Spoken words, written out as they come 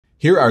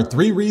Here are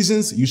 3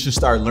 reasons you should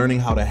start learning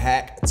how to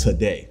hack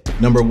today.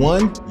 Number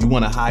 1, you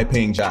want a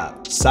high-paying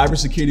job.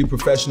 Cybersecurity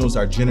professionals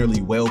are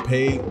generally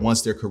well-paid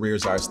once their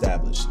careers are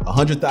established.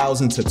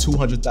 $100,000 to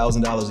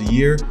 $200,000 a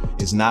year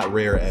is not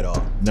rare at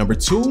all. Number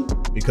 2,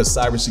 because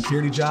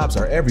cybersecurity jobs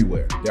are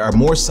everywhere. There are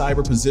more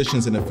cyber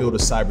positions in the field of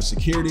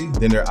cybersecurity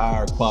than there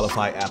are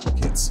qualified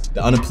applicants.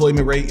 The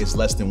unemployment rate is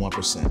less than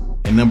 1%.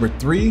 And number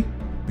 3,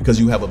 because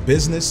you have a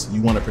business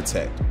you want to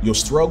protect. You'll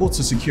struggle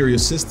to secure your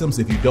systems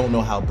if you don't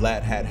know how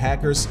black hat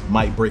hackers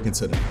might break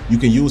into them. You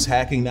can use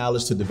hacking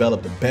knowledge to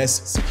develop the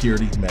best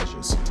security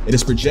measures. It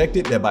is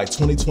projected that by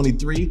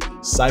 2023,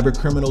 cyber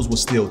criminals will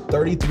steal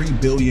 33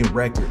 billion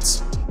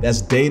records.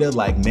 That's data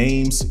like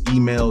names,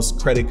 emails,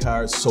 credit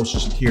cards, social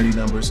security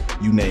numbers,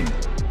 you name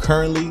it.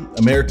 Currently,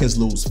 Americans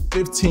lose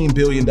 $15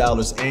 billion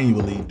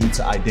annually due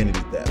to identity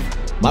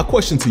theft. My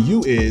question to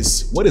you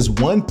is, what is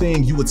one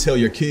thing you would tell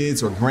your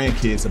kids or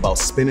grandkids about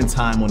spending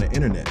time on the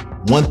internet?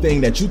 One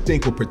thing that you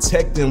think will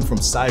protect them from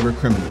cyber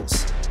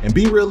criminals? And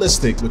be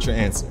realistic with your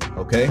answer,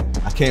 okay?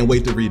 I can't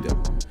wait to read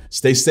them.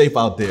 Stay safe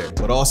out there,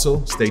 but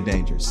also stay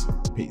dangerous.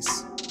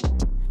 Peace.